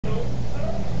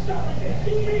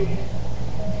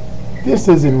This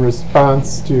is in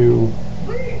response to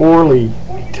Orly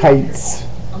Taitz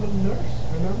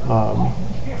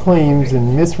claims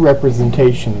and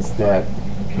misrepresentations that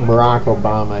Barack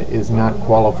Obama is not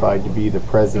qualified to be the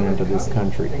president of this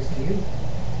country.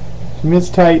 Ms.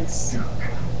 Taitz,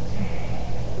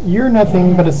 you're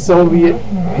nothing but a Soviet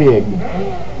pig.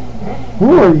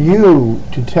 Who are you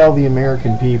to tell the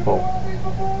American people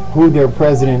who their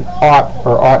president ought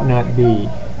or ought not be?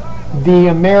 The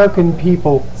American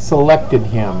people selected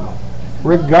him.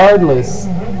 Regardless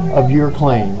of your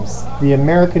claims, the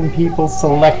American people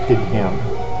selected him.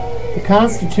 The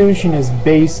Constitution is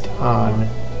based on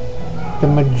the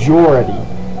majority.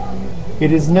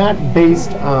 It is not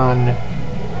based on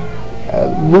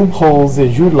loopholes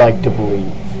as you'd like to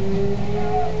believe.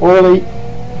 Orly,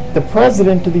 the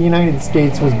President of the United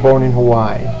States was born in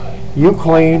Hawaii. You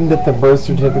claim that the birth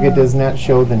certificate does not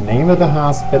show the name of the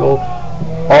hospital.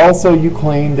 Also, you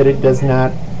claim that it does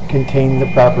not contain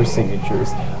the proper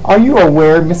signatures. Are you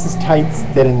aware, Mrs.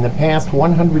 Taitz, that in the past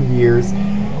 100 years,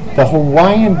 the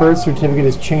Hawaiian birth certificate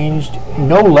has changed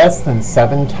no less than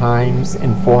 7 times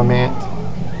in format?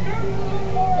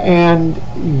 And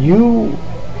you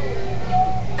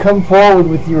come forward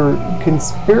with your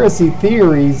conspiracy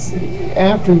theories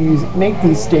after you make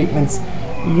these statements.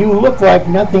 You look like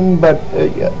nothing but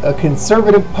a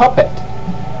conservative puppet.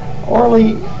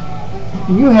 Orly,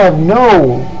 you have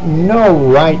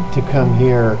no right to come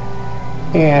here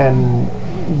and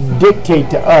dictate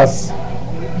to us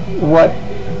what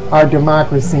our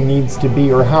democracy needs to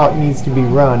be or how it needs to be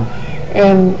run.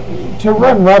 And to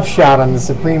run roughshod on the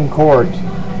Supreme Court,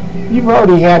 you've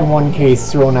already had one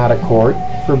case thrown out of court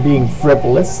for being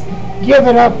frivolous. Give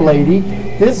it up, lady.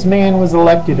 This man was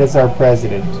elected as our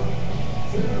president.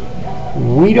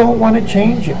 We don't want to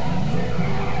change it.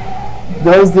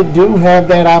 Those that do have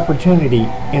that opportunity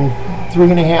in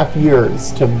 3.5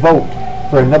 years to vote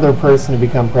for another person to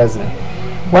become president,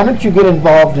 why don't you get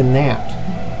involved in that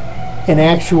and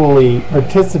actually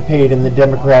participate in the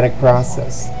democratic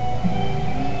process?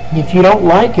 If you don't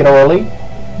like it, Orly,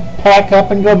 pack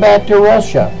up and go back to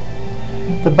Russia.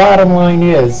 The bottom line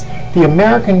is the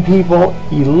American people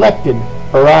elected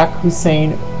Barack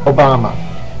Hussein Obama.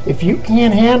 If you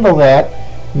can't handle that,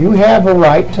 you have a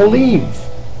right to leave.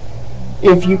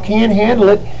 If you can't handle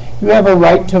it, you have a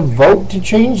right to vote to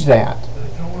change that.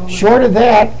 Short of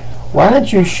that, why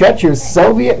don't you shut your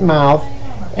Soviet mouth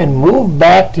and move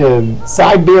back to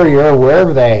Siberia or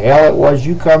wherever the hell it was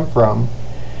you come from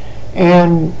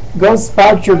and go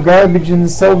spout your garbage in the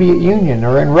Soviet Union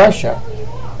or in Russia.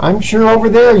 I'm sure over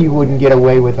there you wouldn't get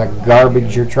away with the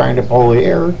garbage you're trying to pull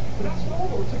here.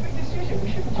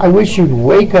 I wish you'd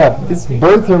wake up. This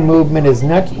birther movement is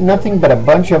nothing but a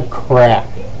bunch of crap.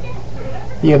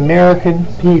 The American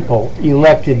people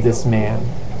elected this man.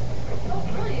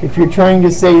 If you're trying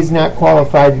to say he's not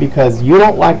qualified because you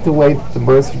don't like the way the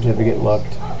birth certificate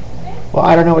looked, well,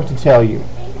 I don't know what to tell you.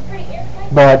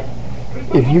 But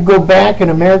if you go back in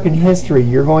American history,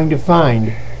 you're going to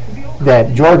find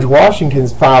that George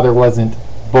Washington's father wasn't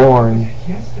born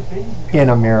in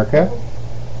America.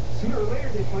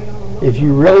 If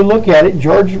you really look at it,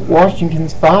 George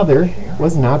Washington's father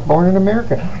was not born in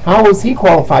America. How was he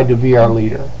qualified to be our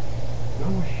leader?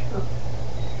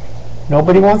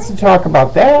 Nobody wants to talk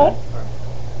about that.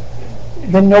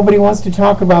 Then nobody wants to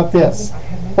talk about this.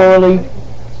 Orly,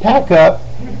 pack up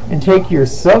and take your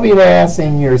Soviet ass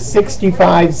and your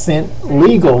 65-cent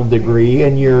legal degree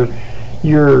and your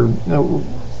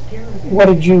what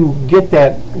did you get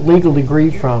that legal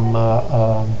degree from?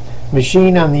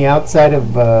 Machine on the outside of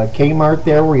Kmart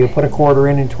there where you put a quarter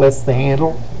in and twist the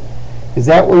handle? Is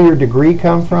that where your degree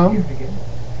come from?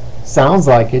 Sounds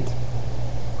like it.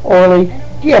 Orly,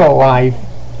 get a life.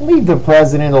 Leave the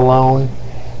president alone.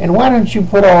 And why don't you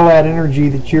put all that energy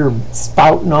that you're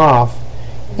spouting off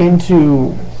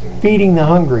into feeding the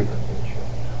hungry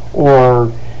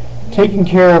or taking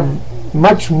care of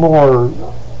much more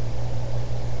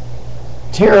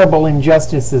terrible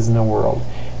injustices in the world?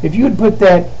 If you would put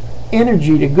that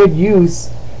energy to good use,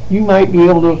 you might be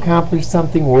able to accomplish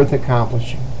something worth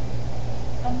accomplishing.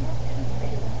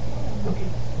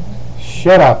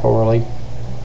 Shut up, Orly.